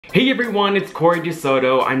Hey everyone, it's Kory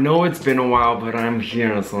DeSoto. I know it's been a while, but I'm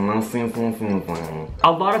here, so now saying something.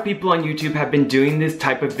 A lot of people on YouTube have been doing this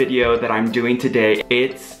type of video that I'm doing today.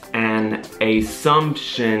 It's an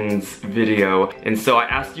assumptions video. And so I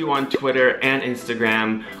asked you on Twitter and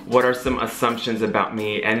Instagram, what are some assumptions about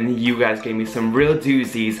me? And you guys gave me some real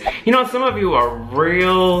doozies. You know, some of you are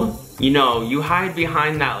real, you know, you hide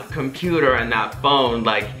behind that computer and that phone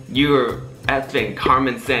like you're effing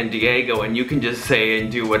Carmen Sandiego and you can just say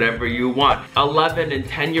and do whatever you want. 11 and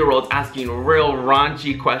 10-year-olds asking real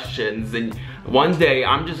raunchy questions, and one day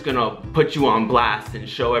I'm just gonna put you on blast and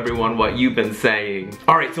show everyone what you've been saying.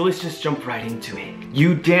 Alright, so let's just jump right into it.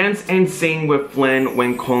 You dance and sing with Flynn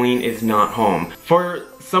when Colleen is not home. For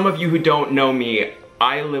some of you who don't know me,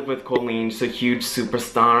 I live with Colleen. She's a huge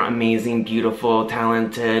superstar, amazing, beautiful,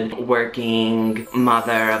 talented, working,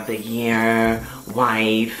 mother of the year,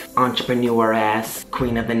 wife, entrepreneuress,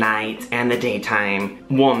 queen of the night and the daytime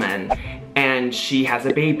woman. And she has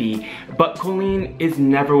a baby. But Colleen is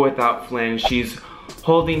never without Flynn. She's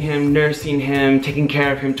holding him, nursing him, taking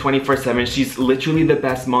care of him 24/7. She's literally the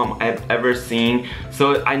best mom I've ever seen.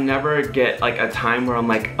 So I never get like a time where I'm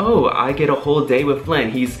like, oh, I get a whole day with Flynn.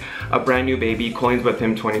 He's a brand new baby. Colleen's with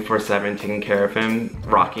him 24/7, taking care of him,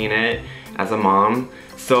 rocking it as a mom.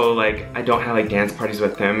 So like, I don't have like dance parties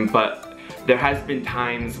with him, but there has been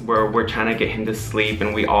times where we're trying to get him to sleep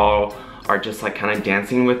and we all are just like kind of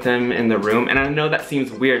dancing with him in the room. And I know that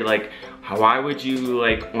seems weird, like, why would you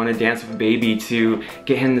like want to dance with a baby to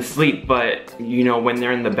get him to sleep? But you know, when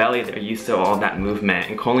they're in the belly, they're used to all that movement.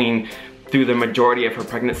 And Colleen, through the majority of her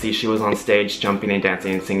pregnancy, she was on stage jumping and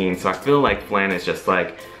dancing and singing. So I feel like Flynn is just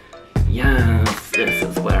like, yes, this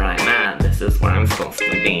is where I'm at. This is where I'm supposed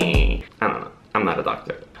to be. I don't know. I'm not a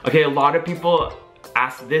doctor. Okay, a lot of people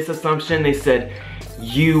asked this assumption. They said,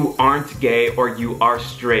 you aren't gay or you are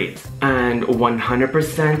straight. And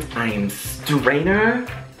 100% I am straighter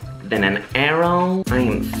than an arrow. I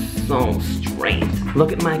am so straight.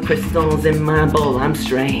 Look at my crystals in my bowl. I'm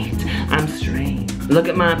straight. I'm straight. Look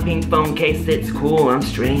at my pink phone case. It's cool. I'm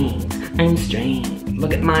straight. I'm straight.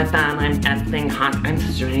 Look at my fan. I'm effing hot. I'm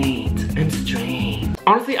straight. I'm straight.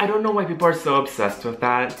 Honestly, I don't know why people are so obsessed with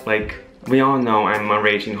that. Like, we all know I'm a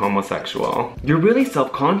raging homosexual. You're really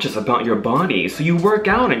self-conscious about your body, so you work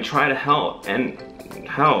out and try to help.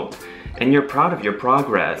 And you're proud of your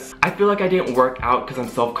progress. I feel like I didn't work out because I'm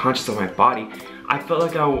self-conscious of my body. I feel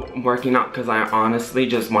like I'm working out because I honestly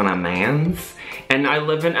just want a man's. And I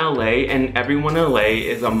live in LA, and everyone in LA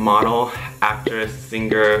is a model, actress,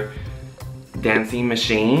 singer, dancing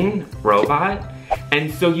machine, robot.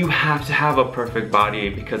 And so you have to have a perfect body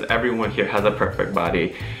because everyone here has a perfect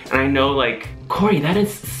body. And I know, like, Kory, that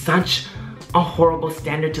is such a horrible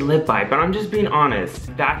standard to live by, but I'm just being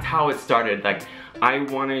honest. That's how it started. Like, I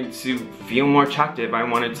wanted to feel more attractive. I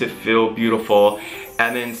wanted to feel beautiful.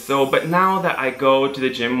 And then but now that I go to the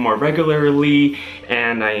gym more regularly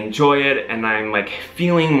and I enjoy it and I'm like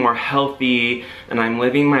feeling more healthy and I'm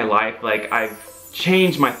living my life, like I've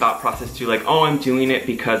changed my thought process to like, oh, I'm doing it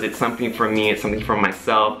because it's something for me, it's something for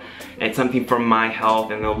myself, it's something for my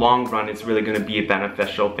health. In the long run, it's really gonna be a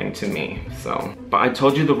beneficial thing to me. So, but I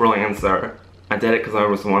told you the real answer. I did it because I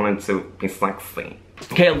was wanting to be sexy.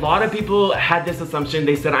 Okay, a lot of people had this assumption.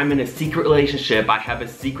 They said I'm in a secret relationship, I have a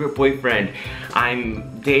secret boyfriend,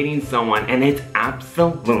 I'm dating someone, and it's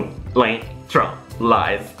absolutely true.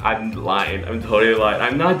 Lies. I'm lying. I'm totally lying.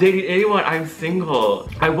 I'm not dating anyone. I'm single.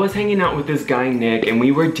 I was hanging out with this guy, Nick, and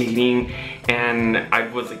we were dating, and I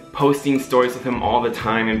was like posting stories with him all the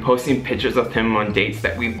time and posting pictures of him on dates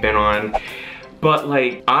that we've been on. But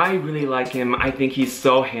like, I really like him. I think he's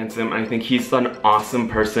so handsome. I think he's an awesome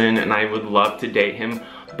person and I would love to date him.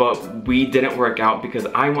 But we didn't work out because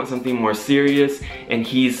I want something more serious and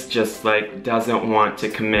he's just like doesn't want to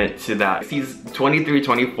commit to that. He's 23,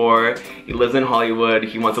 24, he lives in Hollywood,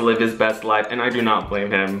 he wants to live his best life, and I do not blame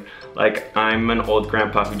him. Like, I'm an old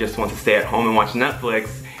grandpa who just wants to stay at home and watch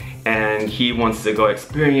Netflix, and he wants to go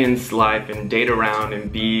experience life and date around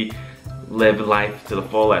and live life to the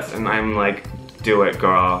fullest. And I'm like, do it,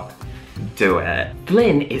 girl. Do it.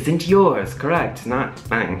 Flynn isn't yours, correct? Not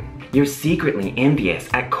mine. You're secretly envious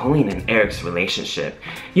at Colleen and Eric's relationship.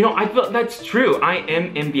 You know, I feel that's true. I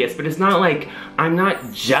am envious, but it's not like I'm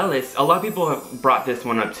not jealous. A lot of people have brought this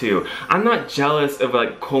one up too. I'm not jealous of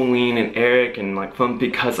like Colleen and Eric and like Flynn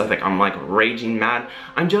because I think I'm like raging mad.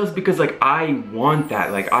 I'm jealous because like I want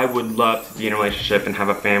that. Like I would love to be in a relationship and have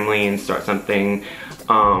a family and start something.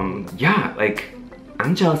 Yeah, like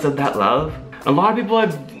I'm jealous of that love. A lot of people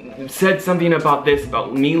have said something about this,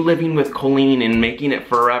 about me living with Colleen and making it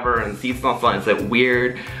forever, and is it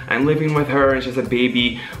weird? I'm living with her and she has a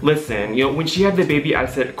baby. Listen, you know, when she had the baby, I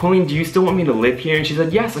said, Colleen, do you still want me to live here? And she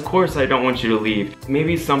said, yes, of course, I don't want you to leave.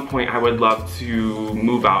 Maybe at some point I would love to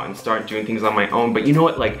move out and start doing things on my own, but you know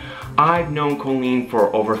what, like, I've known Colleen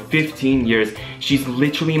for over 15 years. She's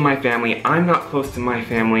literally my family. I'm not close to my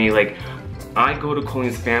family. Like, I go to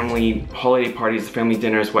Colleen's family holiday parties, family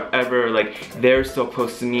dinners, whatever. Like, they're so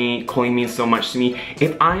close to me. Colleen means so much to me.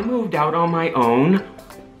 If I moved out on my own,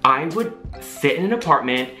 I would sit in an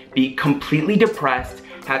apartment, be completely depressed,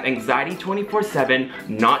 have anxiety 24/7,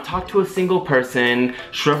 not talk to a single person,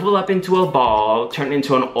 shrivel up into a ball, turn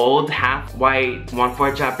into an old half-white,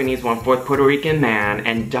 1/4 Japanese, 1/4 Puerto Rican man,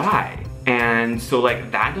 and die. And so,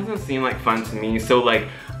 like, that doesn't seem like fun to me. So, like,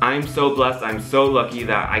 I'm so blessed, I'm so lucky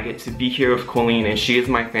that I get to be here with Colleen, and she is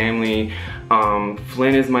my family.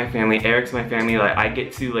 Flynn is my family, Eric's my family. Like, I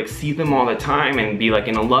get to, like, see them all the time and be, like,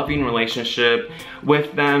 in a loving relationship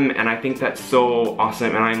with them, and I think that's so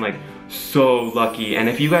awesome, and I'm, like, so lucky. And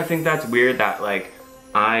if you guys think that's weird, that, like,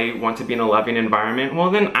 I want to be in a loving environment, well,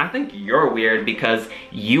 then I think you're weird because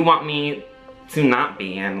you want me to not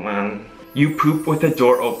be in one. You poop with the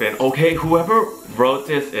door open. Okay, whoever wrote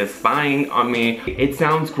this is spying on me. It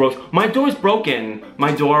sounds gross. My door's broken.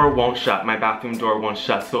 My door won't shut. My bathroom door won't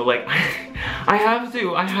shut. So, like, I have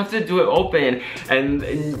to do it open. And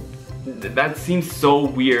that seems so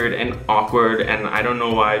weird and awkward, and I don't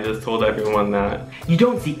know why I just told everyone that. You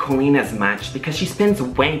don't see Colleen as much because she spends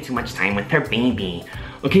way too much time with her baby.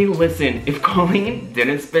 Okay, listen, if Colleen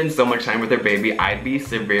didn't spend so much time with her baby, I'd be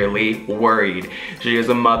severely worried. She is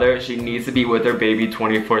a mother, she needs to be with her baby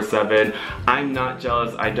 24/7. I'm not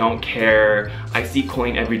jealous, I don't care. I see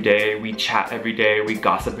Colleen every day, we chat every day, we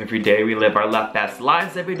gossip every day, we live our best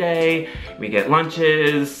lives every day, we get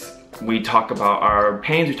lunches, we talk about our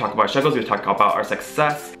pains, we talk about our struggles, we talk about our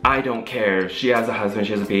success. I don't care. She has a husband,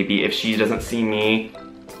 she has a baby. If she doesn't see me,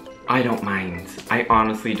 I don't mind. I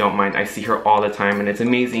honestly don't mind. I see her all the time and it's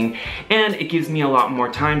amazing. And it gives me a lot more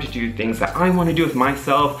time to do things that I want to do with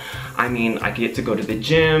myself. I mean, I get to go to the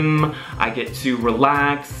gym, I get to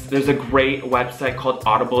relax. There's a great website called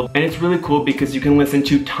Audible, and it's really cool because you can listen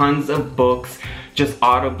to tons of books just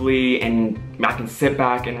audibly, and I can sit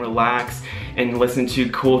back and relax and listen to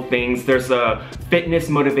cool things. There's a fitness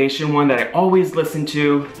motivation one that I always listen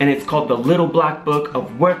to, and it's called The Little Black Book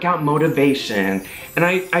of Workout Motivation. And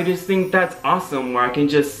I just think that's awesome, where I can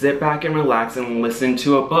just sit back and relax and listen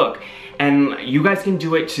to a book. And you guys can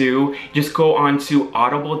do it too. Just go on to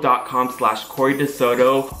audible.com/Kory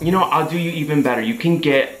DeSoto. You know, I'll do you even better. You can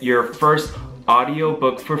get your first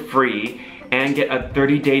audiobook for free and get a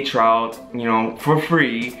 30-day trial, you know, for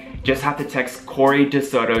free. Just have to text Kory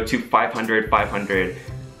DeSoto to 500-500.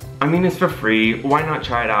 I mean, it's for free. Why not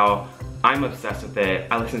try it out? I'm obsessed with it.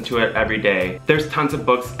 I listen to it every day. There's tons of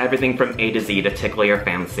books, everything from A to Z to tickle your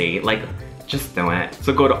fancy. Like, just do it.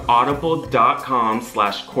 So go to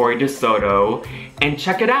audible.com/Kory DeSoto and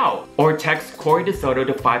check it out. Or text Kory DeSoto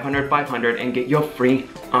to 500-500 and get your free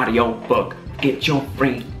audio book. Get your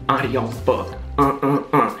free audio book.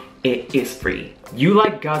 It is free. You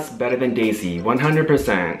like Gus better than Daisy,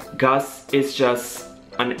 100%. Gus is just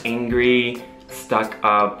an angry, stuck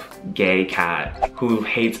up gay cat who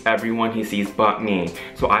hates everyone he sees but me.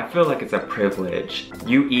 So I feel like it's a privilege.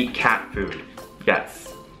 You eat cat food.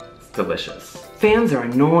 Yes, it's delicious. Fans are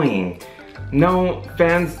annoying. No,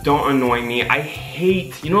 fans don't annoy me. I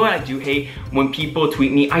hate, you know what I do hate? When people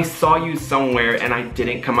tweet me, I saw you somewhere and I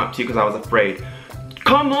didn't come up to you because I was afraid.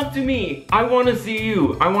 Come up to me! I want to see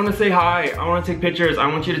you! I want to say hi! I want to take pictures! I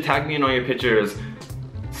want you to tag me in all your pictures.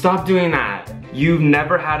 Stop doing that. You've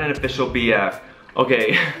never had an official BF.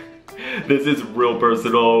 Okay, this is real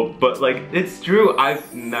personal, but like, it's true.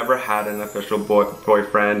 I've never had an official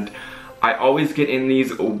boyfriend. I always get in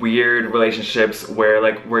these weird relationships where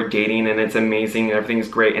like we're dating and it's amazing and everything's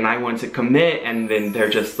great and I want to commit, and then they're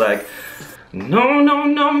just like, no, no,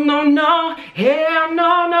 no, no, no, hell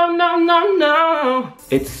no, no, no, no, no.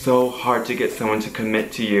 It's so hard to get someone to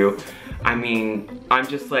commit to you. I mean, I'm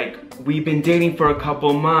just like, we've been dating for a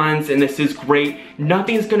couple months and this is great.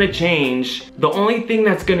 Nothing's gonna change. The only thing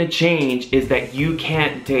that's gonna change is that you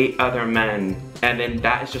can't date other men. And then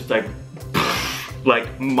that is just like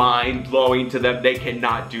mind blowing to them. They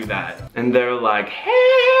cannot do that. And they're like, hell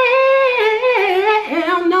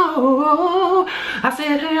no. I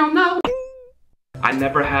said hell no. I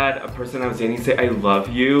never had a person I was dating say I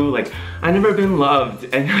love you. Like, I never been loved,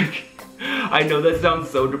 and like, I know that sounds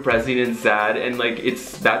so depressing and sad, and like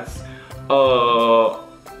that's a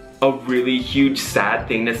really huge sad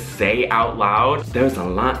thing to say out loud. There's a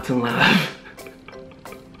lot to love.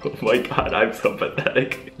 Oh my god, I'm so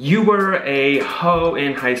pathetic. You were a hoe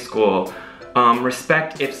in high school.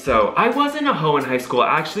 Respect if so. I wasn't a hoe in high school.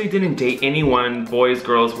 I actually didn't date anyone, boys,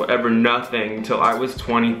 girls, whatever, nothing, till I was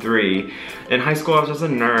 23. In high school, I was just a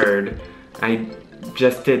nerd. I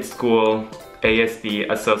just did school,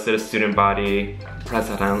 ASB, Associate Student Body,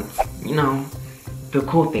 presidents. You know, the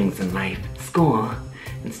cool things in life. School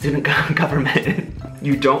and student government.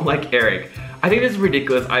 You don't like Eric. I think this is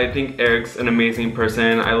ridiculous. I think Eric's an amazing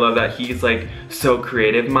person. I love that he's like so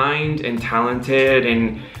creative mind and talented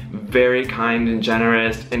and very kind and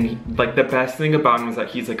generous, and like the best thing about him is that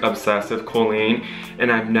he's like obsessed with Colleen,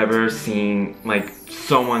 and I've never seen like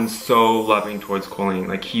someone so loving towards Colleen.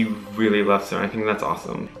 Like he really loves her. I think that's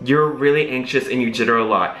awesome. You're really anxious and you jitter a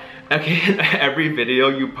lot. Okay, in every video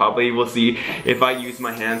you probably will see if I use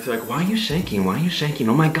my hands, like, why are you shaking? Why are you shaking?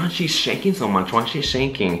 Oh my god, she's shaking so much. Why is she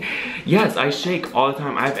shaking? Yes, I shake all the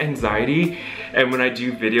time. I have anxiety, and when I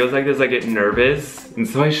do videos like this, I get nervous, and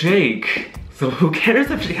so I shake. So who cares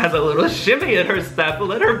if she has a little shimmy in her step?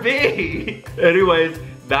 Let her be. Anyways,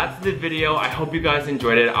 that's the video. I hope you guys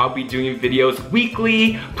enjoyed it. I'll be doing videos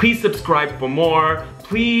weekly. Please subscribe for more.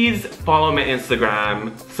 Please follow my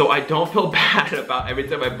Instagram so I don't feel bad about every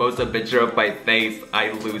time I post a picture of my face,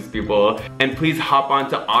 I lose people. And please hop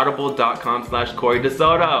on to audible.com/Kory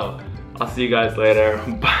DeSoto. I'll see you guys later.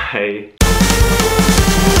 Bye.